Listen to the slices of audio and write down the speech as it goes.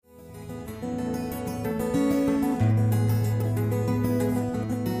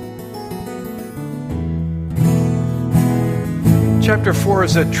Chapter 4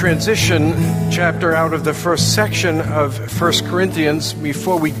 is a transition chapter out of the first section of 1 Corinthians.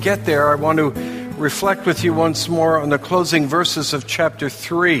 Before we get there, I want to reflect with you once more on the closing verses of chapter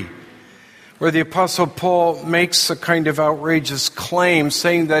 3, where the Apostle Paul makes a kind of outrageous claim,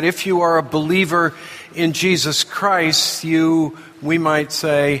 saying that if you are a believer in Jesus Christ, we might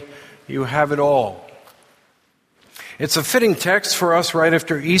say, you have it all. It's a fitting text for us right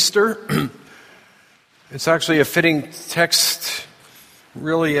after Easter. It's actually a fitting text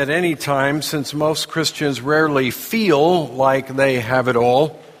really at any time, since most Christians rarely feel like they have it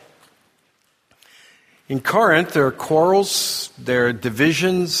all. In Corinth, there are quarrels, there are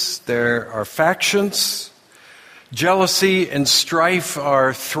divisions, there are factions. Jealousy and strife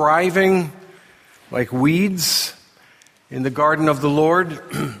are thriving like weeds in the garden of the Lord,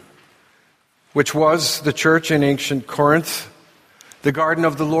 which was the church in ancient Corinth. The garden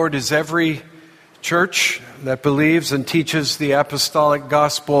of the Lord is every church that believes and teaches the apostolic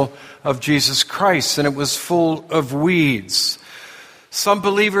gospel of Jesus Christ, and it was full of weeds. Some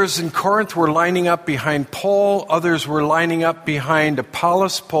believers in Corinth were lining up behind Paul. Others were lining up behind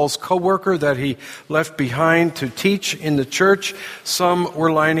Apollos, Paul's co-worker that he left behind to teach in the church. Some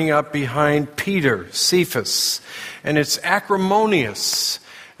were lining up behind Peter, Cephas. And it's acrimonious,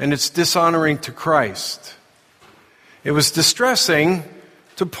 and it's dishonoring to Christ. It was distressing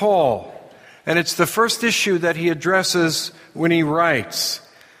to Paul. And it's the first issue that he addresses when he writes.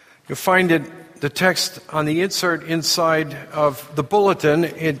 You'll find the text on the insert inside of the bulletin.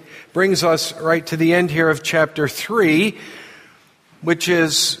 It brings us right to the end here of chapter 3, which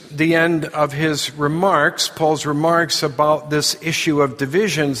is the end of his remarks, Paul's remarks about this issue of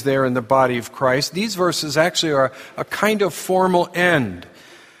divisions there in the body of Christ. These verses actually are a kind of formal end.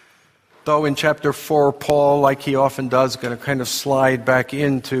 Though in chapter 4, Paul, like he often does, is going to kind of slide back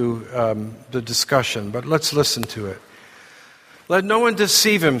into the discussion. But let's listen to it. Let no one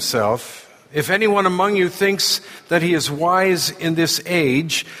deceive himself. If anyone among you thinks that he is wise in this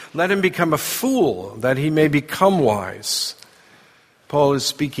age, let him become a fool, that he may become wise. Paul is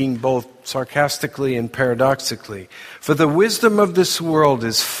speaking both sarcastically and paradoxically. For the wisdom of this world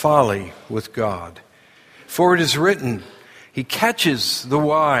is folly with God. For it is written, He catches the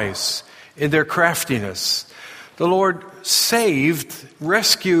wise in their craftiness. The Lord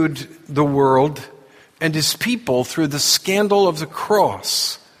rescued the world and his people through the scandal of the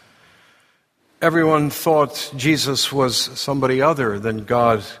cross. Everyone thought Jesus was somebody other than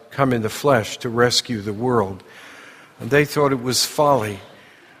God come in the flesh to rescue the world. And they thought it was folly.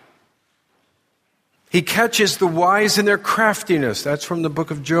 He catches the wise in their craftiness. That's from the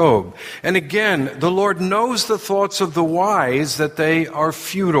book of Job. And again, the Lord knows the thoughts of the wise, that they are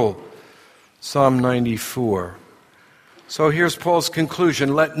futile. Psalm 94. So here's Paul's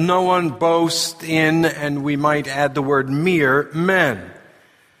conclusion. Let no one boast in, and we might add the word mere, men.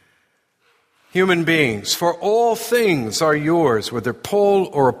 Human beings. For all things are yours, whether Paul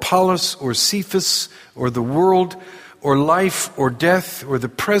or Apollos or Cephas or the world or life or death or the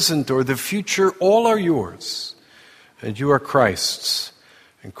present or the future, all are yours. And you are Christ's,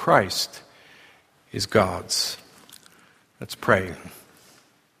 and Christ is God's. Let's pray.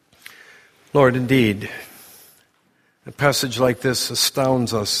 Lord, indeed, a passage like this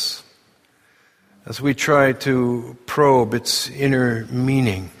astounds us as we try to probe its inner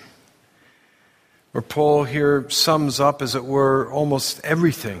meaning. Where Paul here sums up, as it were, almost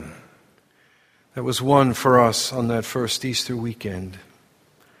everything that was won for us on that first Easter weekend.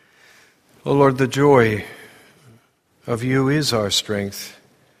 Oh Lord, the joy of you is our strength.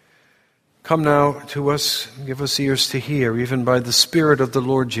 Come now to us, give us ears to hear, even by the Spirit of the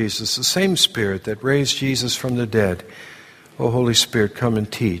Lord Jesus, the same Spirit that raised Jesus from the dead. O Holy Spirit, come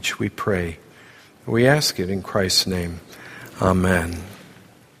and teach, we pray. We ask it in Christ's name. Amen.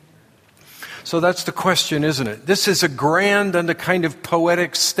 So that's the question, isn't it? This is a grand and a kind of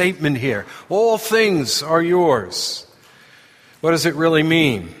poetic statement here. All things are yours. What does it really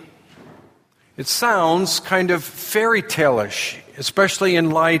mean? It sounds kind of fairy tale-ish, especially in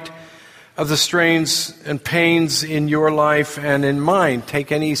light of the strains and pains in your life and in mine.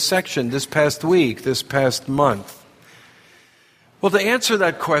 Take any section this past week, this past month. Well, to answer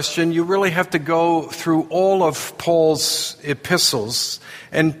that question, you really have to go through all of Paul's epistles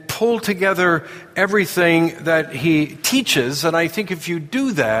and pull together everything that he teaches. And I think if you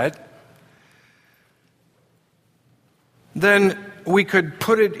do that, then we could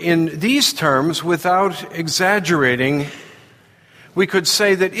put it in these terms without exaggerating. We could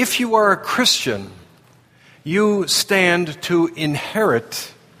say that if you are a Christian, you stand to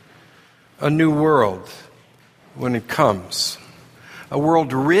inherit a new world when it comes. A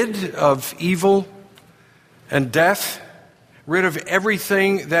world rid of evil and death, rid of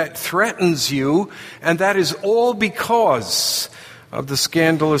everything that threatens you, and that is all because of the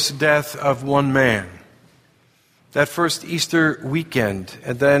scandalous death of one man. That first Easter weekend,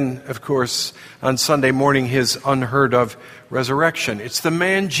 and then, of course, on Sunday morning, his unheard of resurrection. It's the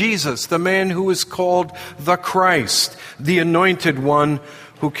man Jesus, the man who is called the Christ, the anointed one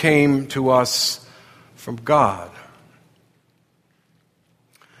who came to us from God.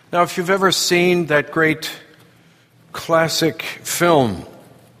 Now, if you've ever seen that great classic film,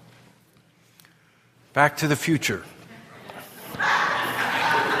 Back to the Future,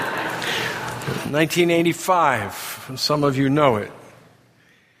 1985, some of you know it.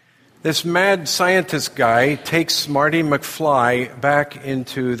 This mad scientist guy takes Marty McFly back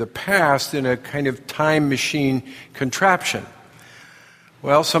into the past in a kind of time machine contraption.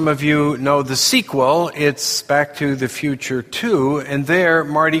 Well, some of you know the sequel. It's Back to the Future 2, and there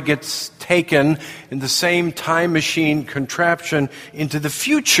Marty gets taken in the same time machine contraption into the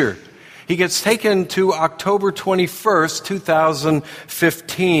future. He gets taken to October 21st,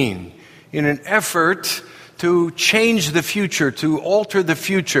 2015, in an effort to change the future, to alter the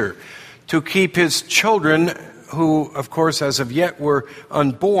future, to keep his children, who, of course, as of yet were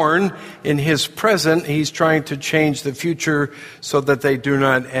unborn, in his present. He's trying to change the future so that they do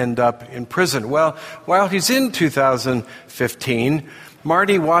not end up in prison. Well, while he's in 2015,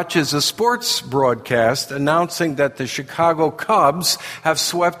 Marty watches a sports broadcast announcing that the Chicago Cubs have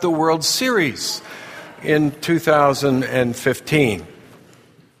swept the World Series in 2015.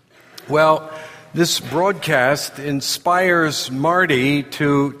 Well, this broadcast inspires Marty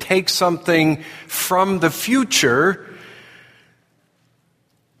to take something from the future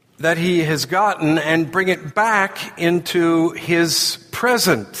that he has gotten and bring it back into his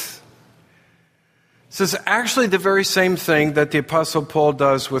present. This is actually the very same thing that the Apostle Paul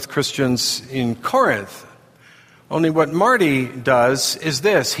does with Christians in Corinth. Only what Marty does is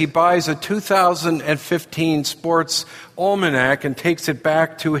this. He buys a 2015 sports almanac and takes it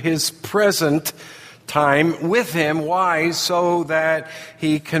back to his present time with him. Why? So that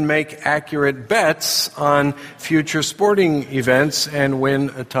he can make accurate bets on future sporting events and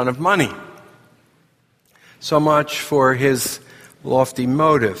win a ton of money. So much for his lofty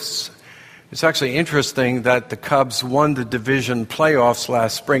motives. It's actually interesting that the Cubs won the division playoffs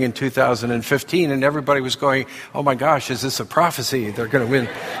last spring in 2015, and everybody was going, oh my gosh, is this a prophecy? They're going to win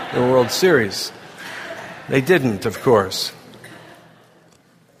the World Series. They didn't, of course.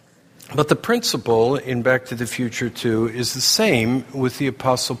 But the principle in Back to the Future 2 is the same with the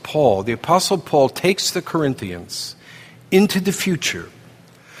Apostle Paul. The Apostle Paul takes the Corinthians into the future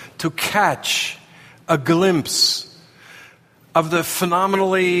to catch a glimpse of the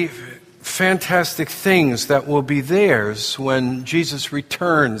phenomenally fantastic things that will be theirs when Jesus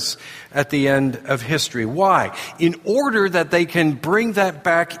returns at the end of history. Why? In order that they can bring that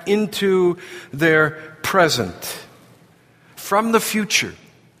back into their present from the future.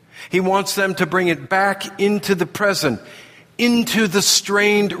 He wants them to bring it back into the present, into the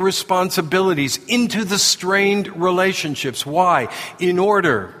strained responsibilities, into the strained relationships. Why? In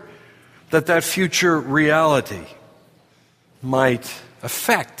order that that future reality might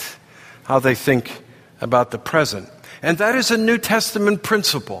affect how they think about the present. And that is a New Testament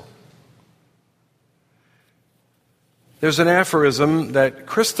principle. There's an aphorism that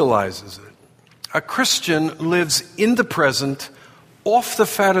crystallizes it. A Christian lives in the present, off the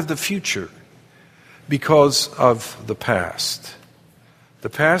fat of the future, because of the past. The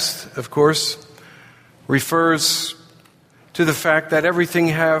past, of course, refers to the fact that everything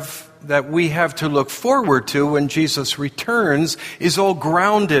that we have to look forward to when Jesus returns is all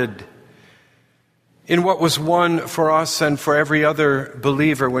grounded in what was won for us and for every other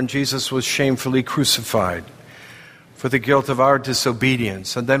believer when Jesus was shamefully crucified for the guilt of our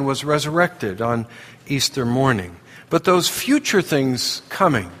disobedience and then was resurrected on Easter morning. But those future things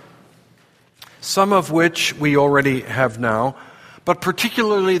coming, some of which we already have now, but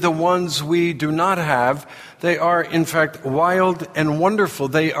particularly the ones we do not have, they are in fact wild and wonderful.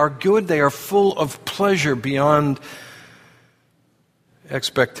 They are good. They are full of pleasure beyond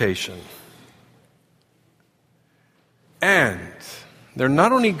expectation. And they're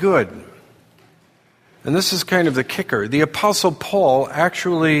not only good, and this is kind of the kicker, the Apostle Paul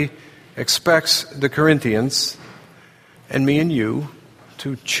actually expects the Corinthians and me and you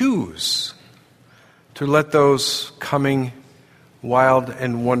to choose to let those coming wild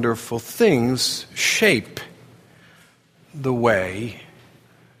and wonderful things shape the way,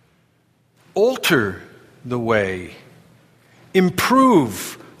 alter the way,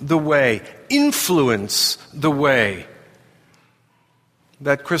 improve the way, influence the way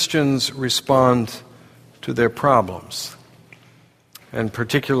that Christians respond to their problems. and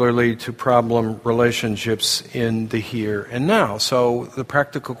particularly to problem relationships in the here and now. So the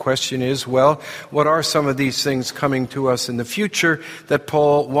practical question is, well, what are some of these things coming to us in the future that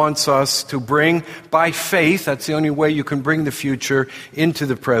Paul wants us to bring by faith? That's the only way you can bring the future into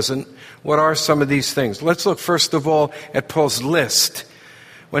the present. What are some of these things? Let's look first of all at Paul's list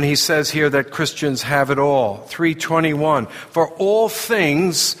when he says here that Christians have it all. 3:21, for all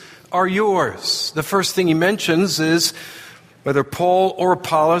things are yours. The first thing he mentions is whether Paul or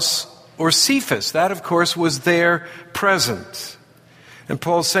Apollos or Cephas. That, of course, was their present. And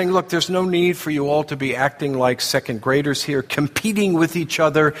Paul's saying, look, there's no need for you all to be acting like second graders here, competing with each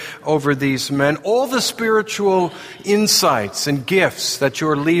other over these men. All the spiritual insights and gifts that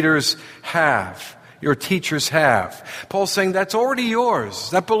your leaders have, your teachers have. Paul's saying that's already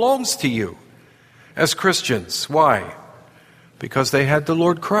yours. That belongs to you as Christians. Why? Because they had the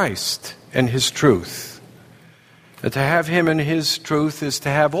Lord Christ and His truth. And to have Him and His truth is to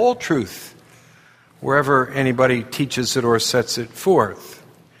have all truth, wherever anybody teaches it or sets it forth.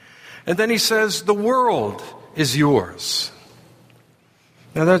 And then he says, the world is yours.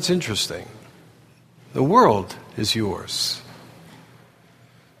 Now that's interesting. The world is yours.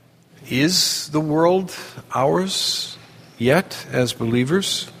 Is the world ours yet as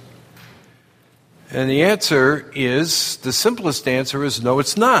believers? And the answer is, the simplest answer is no,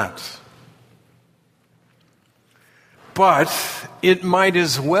 it's not. But it might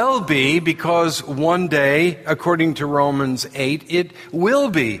as well be, because one day, according to Romans 8, it will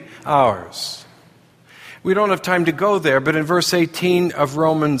be ours. We don't have time to go there, but in verse 18 of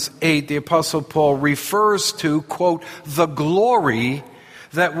Romans 8, the Apostle Paul refers to, quote, the glory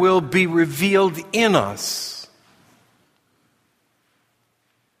that will be revealed in us.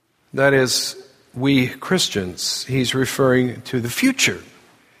 That is, we Christians. He's referring to the future.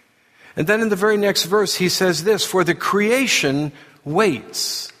 And then in the very next verse, he says this, for the creation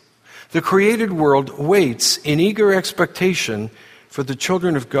waits. The created world waits in eager expectation for the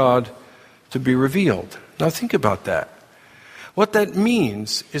children of God to be revealed. Now think about that. What that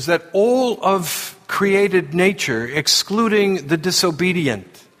means is that all of created nature, excluding the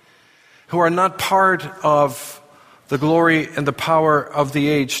disobedient, who are not part of the glory and the power of the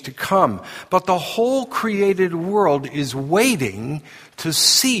age to come, but the whole created world is waiting to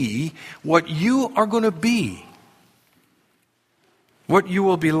see what you are going to be, what you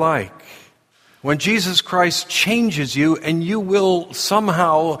will be like. When Jesus Christ changes you and you will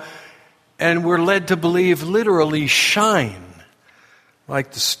somehow, and we're led to believe, literally shine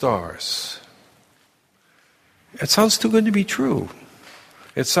like the stars. It sounds too good to be true.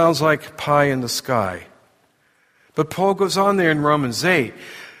 It sounds like pie in the sky. But Paul goes on there in Romans 8,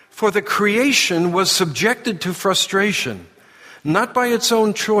 for the creation was subjected to frustration, not by its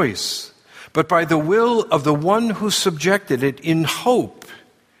own choice, but by the will of the one who subjected it, in hope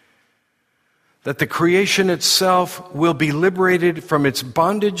that the creation itself will be liberated from its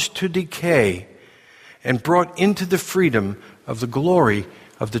bondage to decay and brought into the freedom of the glory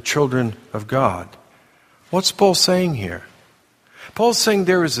of the children of God. What's Paul saying here? Paul's saying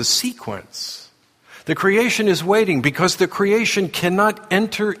there is a sequence. The creation is waiting because the creation cannot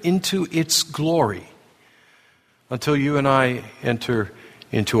enter into its glory until you and I enter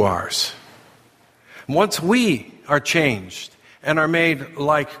into ours. Once we are changed and are made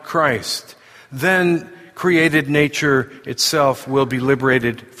like Christ, then created nature itself will be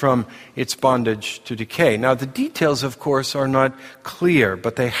liberated from its bondage to decay. Now, the details, of course, are not clear,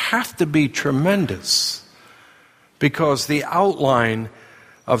 but they have to be tremendous because the outline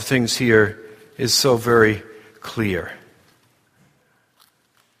of things here is so very clear.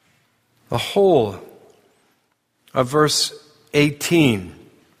 The whole of verse 18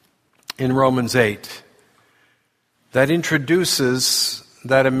 in Romans 8 that introduces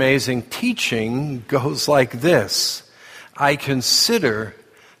that amazing teaching goes like this. I consider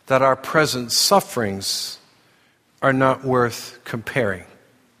that our present sufferings are not worth comparing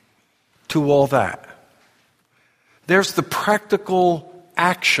to all that. There's the practical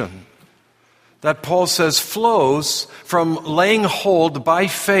action that Paul says flows from laying hold by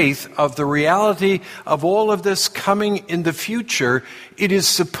faith of the reality of all of this coming in the future. It is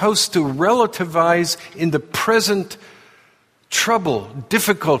supposed to relativize in the present trouble,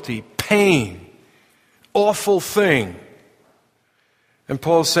 difficulty, pain, awful thing. And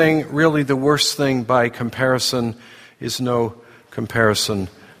Paul's saying really the worst thing by comparison is no comparison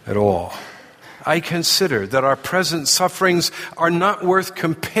at all. I consider that our present sufferings are not worth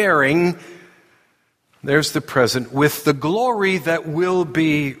comparing, there's the present, with the glory that will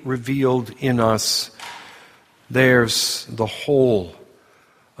be revealed in us. There's the whole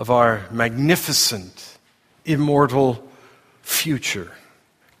of our magnificent, immortal future,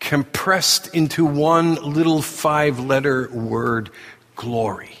 compressed into one little 5-letter word,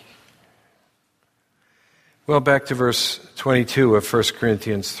 glory. Well, back to verse 22 of 1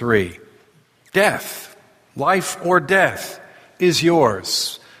 Corinthians 3. Death, life or death, is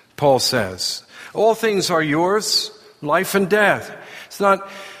yours, Paul says. All things are yours, life and death. It's not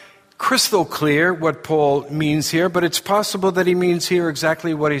crystal clear what Paul means here, but it's possible that he means here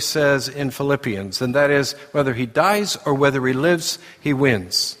exactly what he says in Philippians, and that is, whether he dies or whether he lives, he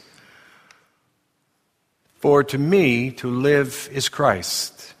wins. For to me, to live is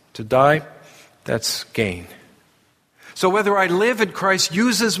Christ. To die, that's gain. So whether I live and Christ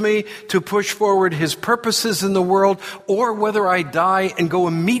uses me to push forward his purposes in the world, or whether I die and go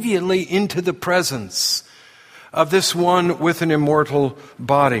immediately into the presence of this one with an immortal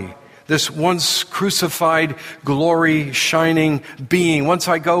body, this once crucified, glory shining being, once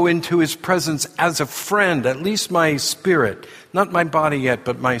I go into his presence as a friend, at least my spirit, not my body yet,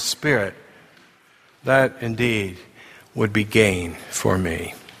 but my spirit, that indeed would be gain for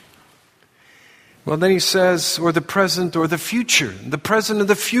me. Well, then he says, or the present or the future. The present and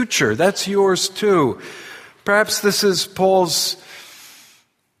the future, that's yours too. Perhaps this is Paul's,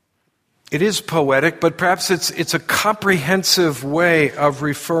 it is poetic, but perhaps it's a comprehensive way of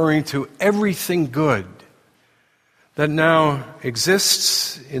referring to everything good that now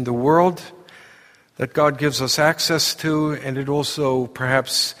exists in the world, that God gives us access to, and it also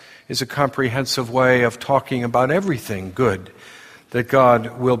perhaps is a comprehensive way of talking about everything good that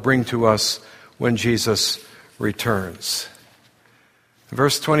God will bring to us when Jesus returns. In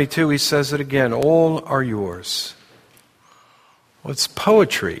verse 22, he says it again, all are yours. Well, it's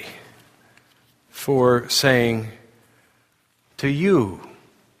poetry for saying to you,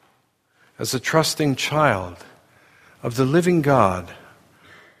 as a trusting child of the living God,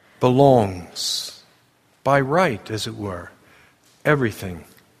 belongs, by right, as it were, everything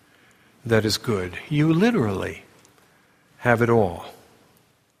that is good. You literally have it all.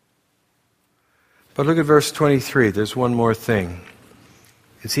 But look at verse 23. There's one more thing.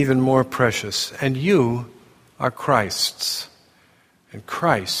 It's even more precious. And you are Christ's, and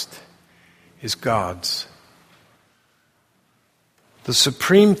Christ is God's. The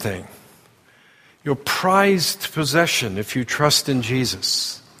supreme thing, your prized possession, if you trust in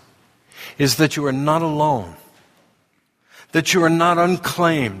Jesus, is that you are not alone, that you are not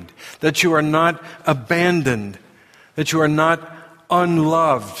unclaimed, that you are not abandoned, that you are not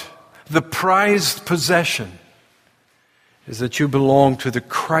unloved. The prized possession is that you belong to the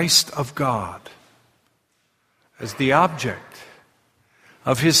Christ of God as the object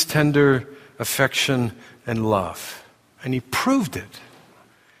of his tender affection and love. And he proved it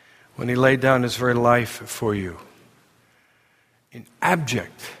when he laid down his very life for you in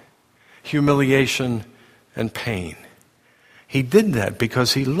abject humiliation and pain. He did that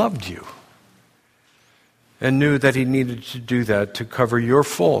because he loved you and knew that he needed to do that to cover your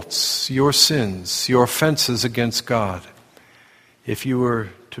faults, your sins, your offenses against God, if you were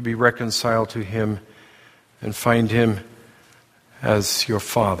to be reconciled to him and find him as your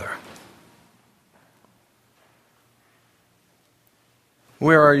Father.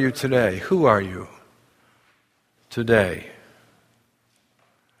 Where are you today? Who are you today?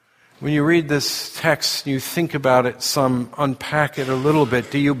 When you read this text, you think about it some, unpack it a little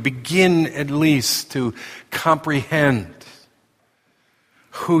bit. Do you begin at least to comprehend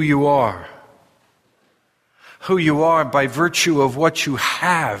who you are? Who you are by virtue of what you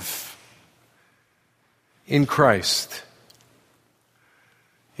have in Christ,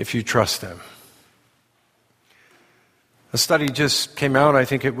 if you trust him. A study just came out, I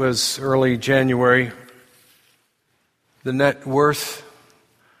think it was early January. The net worth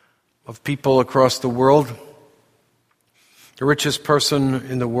of people across the world. The richest person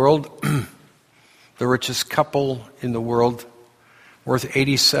in the world, the richest couple in the world, worth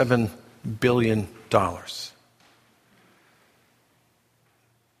 $87 billion. The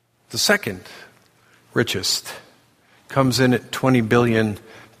second richest comes in at $20 billion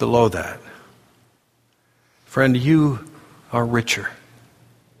below that. Friend, you are richer.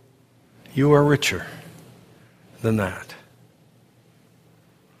 You are richer than that.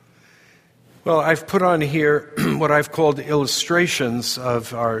 Well, I've put on here what I've called illustrations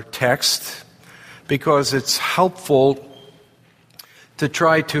of our text because it's helpful to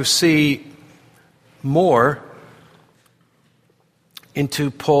try to see more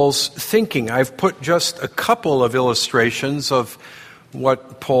into Paul's thinking. I've put just a couple of illustrations of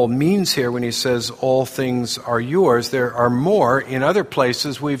what Paul means here when he says, all things are yours. There are more in other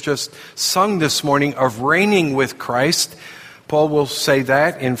places. We've just sung this morning of reigning with Christ. Paul will say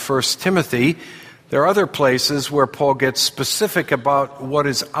that in 1 Timothy, There are other places where Paul gets specific about what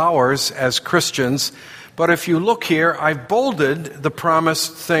is ours as Christians. But if you look here, I've bolded the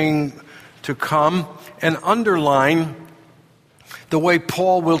promised thing to come and underline the way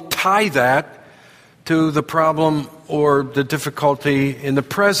Paul will tie that to the problem or the difficulty in the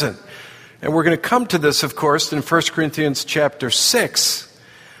present. And we're going to come to this, of course, in 1 Corinthians chapter 6.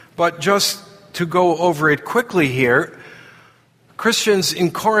 But just to go over it quickly here, Christians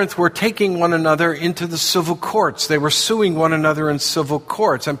in Corinth were taking one another into the civil courts. They were suing one another in civil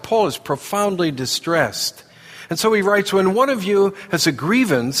courts, and Paul is profoundly distressed. And so he writes, when one of you has a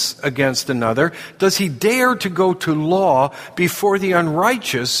grievance against another, does he dare to go to law before the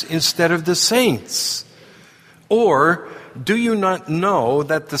unrighteous instead of the saints? Or do you not know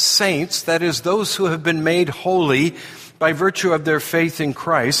that the saints, that is, those who have been made holy by virtue of their faith in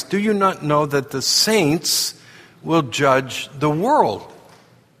Christ, do you not know that the saints will judge the world?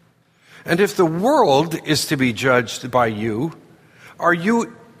 And if the world is to be judged by you, are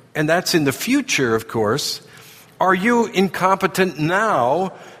you, and that's in the future, of course, are you incompetent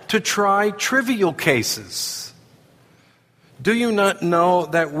now to try trivial cases? Do you not know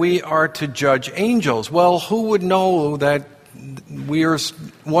that we are to judge angels? Well, who would know that we are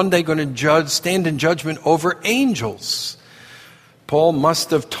one day going to stand in judgment over angels? Paul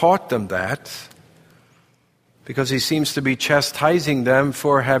must have taught them that, because he seems to be chastising them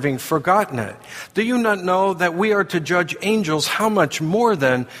for having forgotten it. Do you not know that we are to judge angels? How much more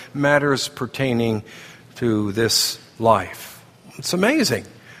then matters pertaining to this life? It's amazing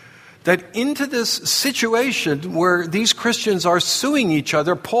that into this situation where these Christians are suing each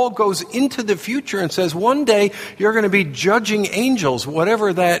other, Paul goes into the future and says, one day you're going to be judging angels,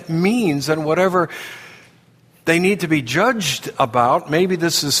 whatever that means and whatever they need to be judged about. Maybe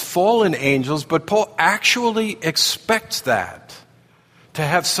this is fallen angels, but Paul actually expects that to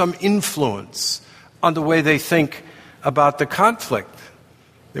have some influence on the way they think about the conflict.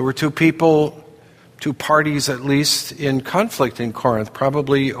 There were two parties at least, in conflict in Corinth,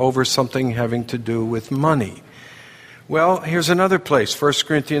 probably over something having to do with money. Well, here's another place, 1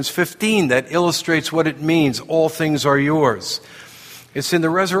 Corinthians 15, that illustrates what it means, all things are yours. It's in the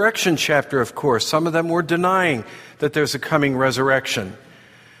resurrection chapter, of course. Some of them were denying that there's a coming resurrection.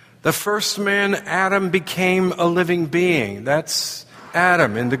 The first man, Adam, became a living being. That's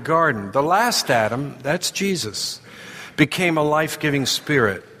Adam in the garden. The last Adam, that's Jesus, became a life-giving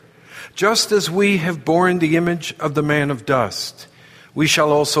spirit. Just as we have borne the image of the man of dust, we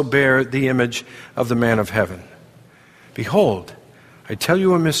shall also bear the image of the man of heaven. Behold, I tell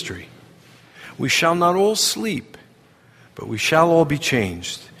you a mystery. We shall not all sleep, but we shall all be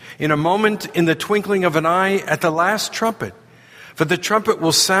changed. In a moment, in the twinkling of an eye, at the last trumpet. For the trumpet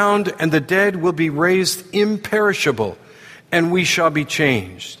will sound, and the dead will be raised imperishable, and we shall be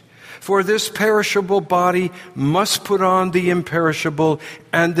changed. For this perishable body must put on the imperishable,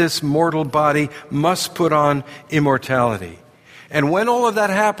 and this mortal body must put on immortality. And when all of that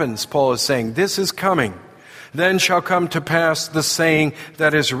happens, Paul is saying, this is coming, then shall come to pass the saying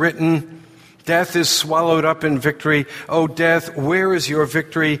that is written, death is swallowed up in victory. O death, where is your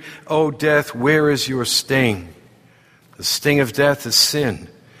victory? O death, where is your sting? The sting of death is sin,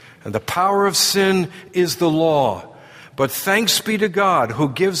 and the power of sin is the law. But thanks be to God who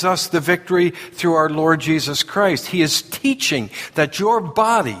gives us the victory through our Lord Jesus Christ. He is teaching that your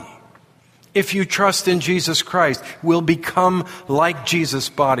body, if you trust in Jesus Christ, will become like Jesus'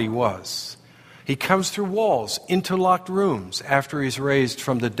 body was. He comes through walls, interlocked rooms after he's raised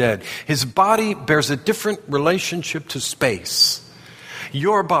from the dead. His body bears a different relationship to space.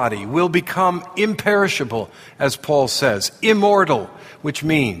 Your body will become imperishable, as Paul says, immortal, which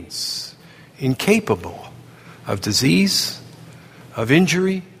means incapable of disease, of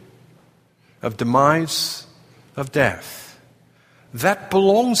injury, of demise, of death. That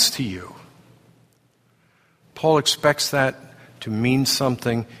belongs to you. Paul expects that to mean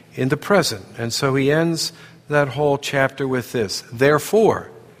something in the present. And so he ends that whole chapter with this. Therefore,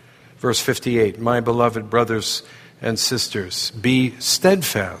 verse 58, my beloved brothers and sisters, be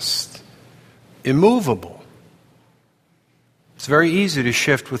steadfast, immovable. It's very easy to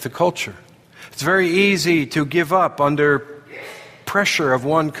shift with the culture. It's very easy to give up under pressure of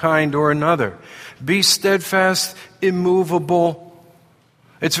one kind or another. Be steadfast, immovable.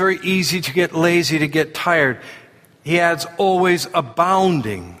 It's very easy to get lazy, to get tired. He adds, always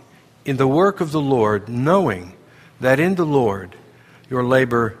abounding in the work of the Lord, knowing that in the Lord your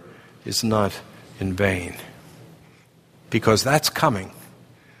labor is not in vain. Because that's coming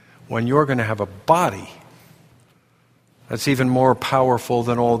when you're going to have a body that's even more powerful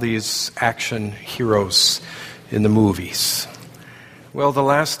than all these action heroes in the movies. Well, the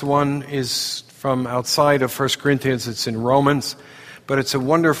last one is from outside of 1 Corinthians. It's in Romans. But it's a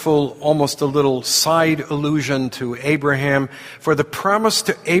wonderful, almost a little side allusion to Abraham. For the promise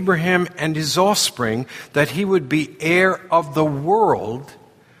to Abraham and his offspring that he would be heir of the world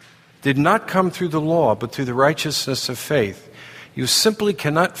did not come through the law, but through the righteousness of faith. You simply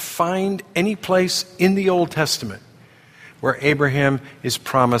cannot find any place in the Old Testament where Abraham is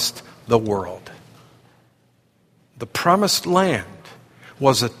promised the world. The promised land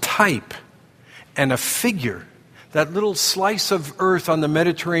was a type and a figure. That little slice of earth on the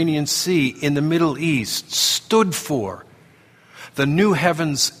Mediterranean Sea in the Middle East stood for the new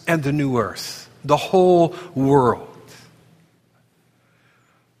heavens and the new earth, the whole world.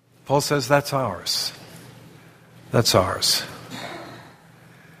 Paul says that's ours. That's ours.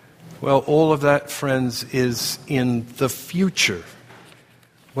 Well, all of that, friends, is in the future.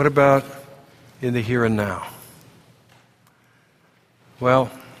 What about in the here and now?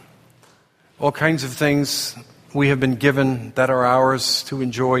 Well, all kinds of things we have been given that are ours to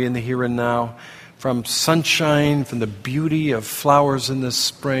enjoy in the here and now, from sunshine, from the beauty of flowers in the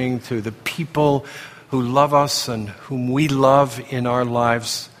spring, to the people who love us and whom we love in our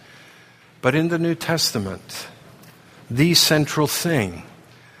lives. But in the New Testament, the central thing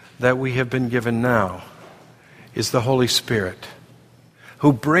that we have been given now is the Holy Spirit,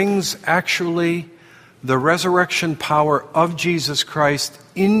 who brings actually the resurrection power of Jesus Christ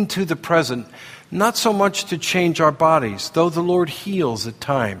into the present. Not so much to change our bodies, though the Lord heals at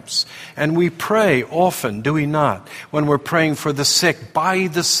times. And we pray often, do we not, when we're praying for the sick, by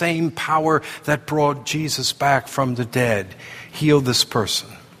the same power that brought Jesus back from the dead, heal this person.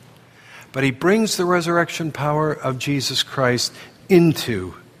 But he brings the resurrection power of Jesus Christ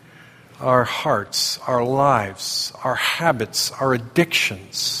into our hearts, our lives, our habits, our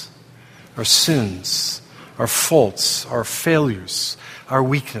addictions, our sins, our faults, our failures, our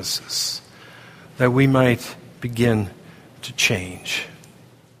weaknesses, that we might begin to change.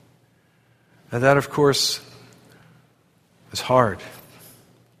 And that, of course, is hard.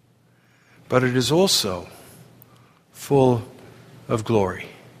 But it is also full of glory.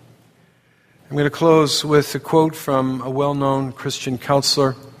 I'm going to close with a quote from a well-known Christian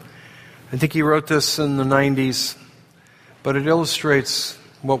counselor. I think he wrote this in the 90s, but it illustrates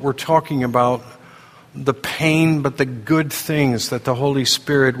what we're talking about, the pain but the good things that the Holy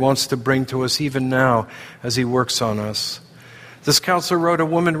Spirit wants to bring to us even now as he works on us. This counselor wrote, "A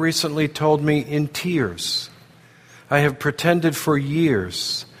woman recently told me in tears, 'I have pretended for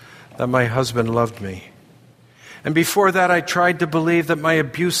years that my husband loved me. And before that I tried to believe that my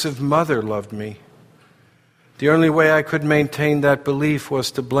abusive mother loved me. The only way I could maintain that belief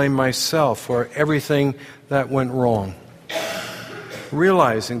was to blame myself for everything that went wrong.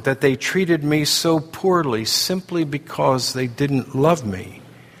 Realizing that they treated me so poorly simply because they didn't love me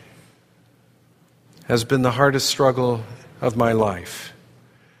has been the hardest struggle of my life.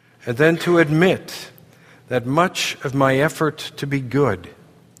 And then to admit that much of my effort to be good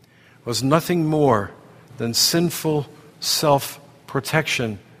was nothing more than sinful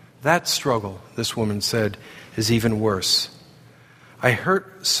self-protection. That struggle," this woman said, "is even worse. I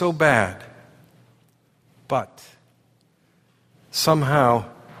hurt so bad, but somehow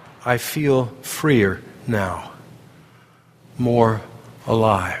I feel freer now, more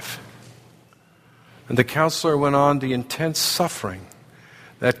alive." And the counselor went on, "The intense suffering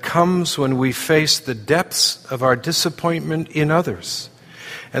that comes when we face the depths of our disappointment in others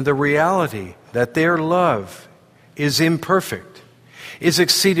and the reality that their love is imperfect is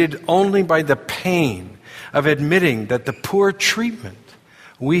exceeded only by the pain of admitting that the poor treatment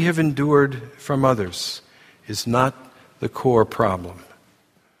we have endured from others is not the core problem.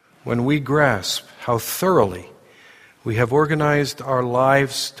 When we grasp how thoroughly we have organized our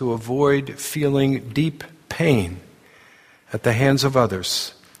lives to avoid feeling deep pain at the hands of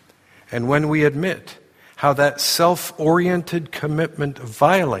others, and when we admit how that self-oriented commitment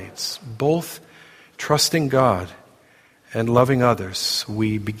violates both trusting God and loving others,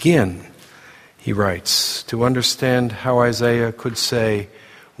 we begin," he writes, "to understand how Isaiah could say,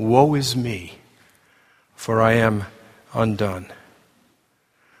 'Woe is me, for I am undone.'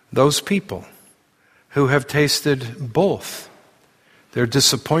 Those people who have tasted both their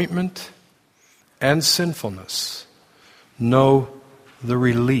disappointment and sinfulness know the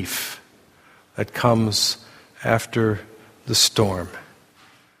relief that comes after the storm.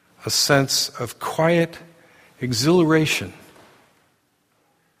 A sense of quiet exhilaration,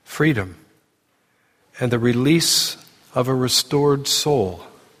 freedom, and the release of a restored soul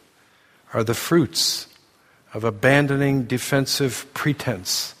are the fruits of abandoning defensive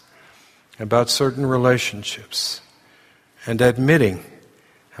pretense about certain relationships and admitting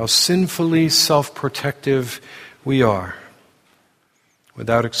how sinfully self-protective we are,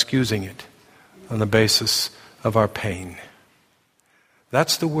 without excusing it on the basis of our pain.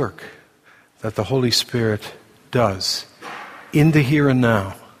 That's the work that the Holy Spirit does in the here and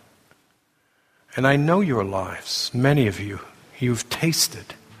now. And I know your lives, many of you, you've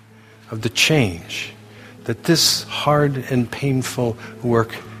tasted of the change that this hard and painful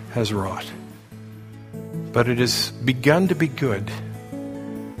work has wrought. But it has begun to be good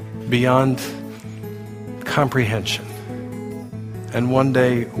beyond comprehension, and one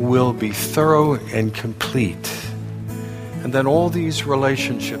day will be thorough and complete. And then all these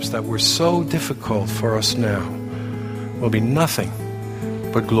relationships that were so difficult for us now will be nothing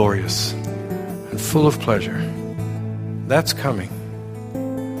but glorious and full of pleasure. That's coming.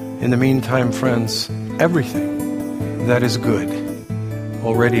 In the meantime, friends, everything that is good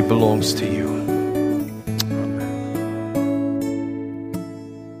already belongs to you.